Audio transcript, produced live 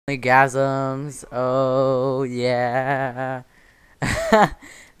Gasms. Oh yeah. That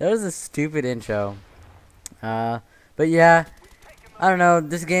was a stupid intro. But yeah, I don't know.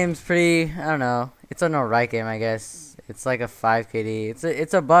 This game's pretty. I don't know. It's an alright game, I guess. It's like a 5 KD.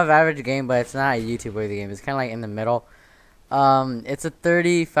 It's above average game, but it's not a YouTube worthy game. It's kind of like in the middle. It's a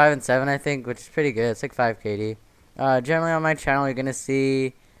 35 and 7, I think, which is pretty good. It's like 5 KD. Generally on my channel, you're gonna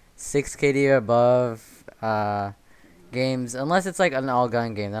see 6 KD or above games, unless it's like an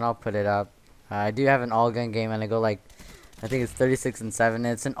all-gun game. Then I'll put it up. I do have an all-gun game, and I go like, I think it's 36 and 7.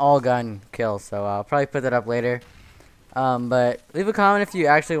 It's an all-gun kill, so I'll probably put that up later. But leave a comment if you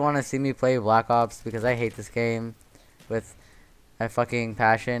actually want to see me play Black Ops, because I hate this game with a fucking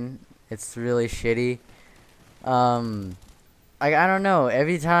passion. It's really shitty. I don't know.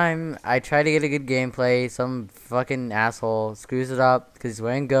 Every time I try to get a good gameplay, some fucking asshole screws it up because he's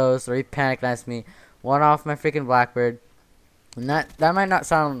wearing Ghost, or he panic knifes me, one off my freaking Blackbird. And that might not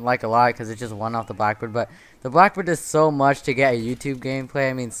sound like a lot because it's just one off the Blackbird, but the Blackbird does so much to get a YouTube gameplay.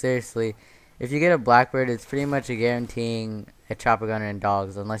 I mean, seriously, if you get a Blackbird, it's pretty much a guaranteeing a chopper gunner and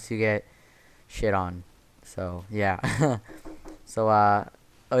dogs, unless you get shit on. So yeah. So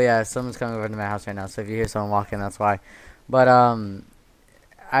oh yeah, someone's coming over to my house right now. So if you hear someone walking, that's why. But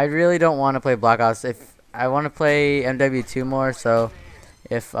I really don't want to play Black Ops. If I want to play MW2 more, so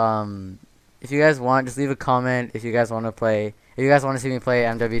if you guys want, just leave a comment if you guys want to play. If you guys want to see me play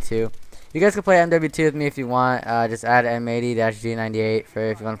MW2, you guys can play MW2 with me if you want. Just add M80-G98 for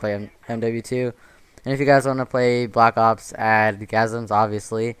if you want to play MW2. And if you guys want to play Black Ops, add Gasms,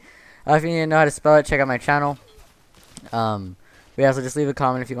 obviously. If you need to know how to spell it, check out my channel. But yeah, so just leave a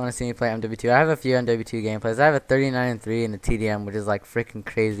comment if you want to see me play MW2. I have a few MW2 gameplays. I have a 39 and 3 in the TDM, which is like freaking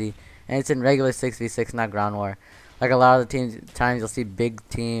crazy. And it's in regular 6v6, not ground war. Like a lot of the times you'll see big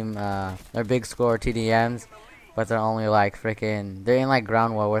team or big score TDMs, but they're only like freaking, they're in like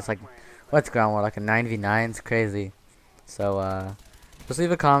ground war where it's like, what's ground war, like a 9v9? It's crazy. So just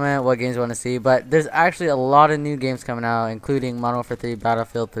leave a comment what games you want to see. But there's actually a lot of new games coming out, including Modern Warfare 3,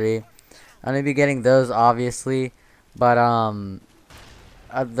 Battlefield 3. I'm gonna be getting those obviously, but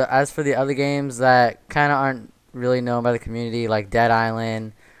as for the other games that kind of aren't really known by the community, like Dead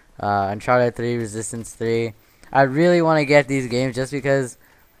Island, Uncharted 3, Resistance 3, I really want to get these games just because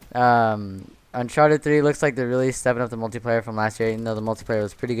Uncharted 3 looks like they're really stepping up the multiplayer from last year, even though the multiplayer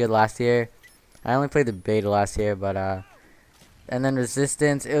was pretty good last year. I only played the beta last year, but and then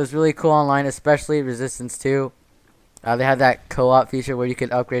Resistance, it was really cool online, especially Resistance 2. They had that co-op feature where you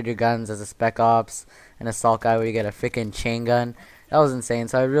could upgrade your guns as a Spec Ops and Assault Guy, where you get a freaking chain gun. That was insane.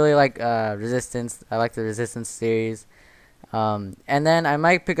 So I really like Resistance. I like the Resistance series. And then I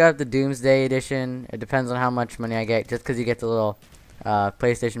might pick up the Doomsday edition. It depends on how much money I get, just because you get the little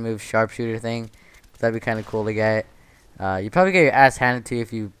PlayStation Move sharpshooter thing. That'd be kind of cool to get. You probably get your ass handed to you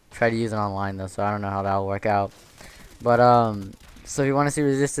if you try to use it online, though, so I don't know how that'll work out. But so if you want to see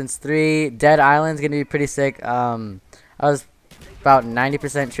Resistance 3, Dead Island's gonna be pretty sick. I was about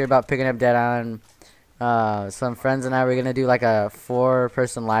 90% sure about picking up Dead Island. Some friends and I were gonna do like a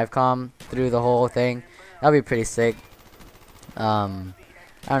 4-person live comm through the whole thing. That'll be pretty sick. I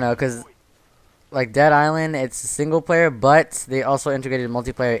don't know, cause like Dead Island, it's a single player, but they also integrated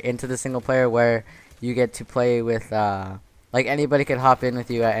multiplayer into the single player, where you get to play with like anybody could hop in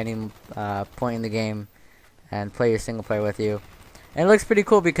with you at any point in the game and play your single player with you. And it looks pretty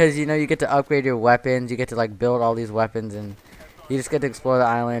cool because, you know, you get to upgrade your weapons, you get to like build all these weapons, and you just get to explore the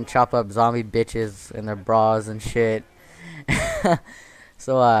island, chop up zombie bitches and their bras and shit.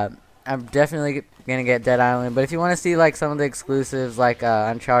 So I'm definitely gonna get Dead Island. But if you want to see like some of the exclusives, like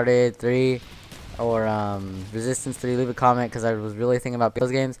Uncharted 3 or Resistance 3, leave a comment, because I was really thinking about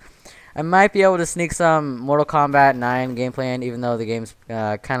those games. I might be able to sneak some Mortal Kombat 9 gameplay in, even though the game's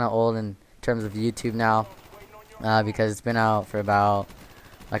kind of old in terms of YouTube now, because it's been out for about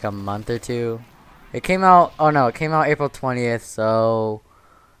like a month or two. It came out, oh no, it came out April 20th, so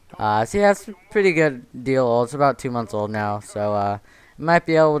yeah, it's a pretty good deal old. It's about 2 months old now, so might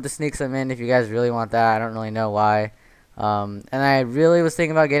be able to sneak some in if you guys really want that. I don't really know why. And I really was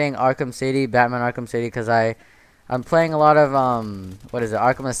thinking about getting Arkham City, Batman Arkham City, because I'm playing a lot of what is it,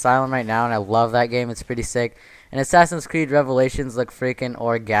 Arkham Asylum right now, and I love that game. It's pretty sick. And Assassin's Creed Revelations look freaking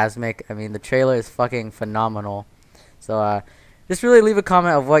orgasmic. I mean, the trailer is fucking phenomenal. So just really leave a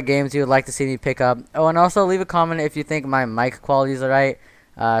comment of what games you would like to see me pick up. Oh, and also leave a comment if you think my mic quality is alright.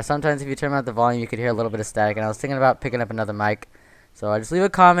 Sometimes if you turn out the volume, you could hear a little bit of static, and I was thinking about picking up another mic. So just leave a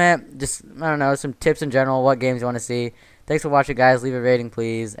comment, just, I don't know, some tips in general, what games you want to see. Thanks for watching, guys. Leave a rating,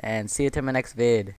 please, and see you to my next vid.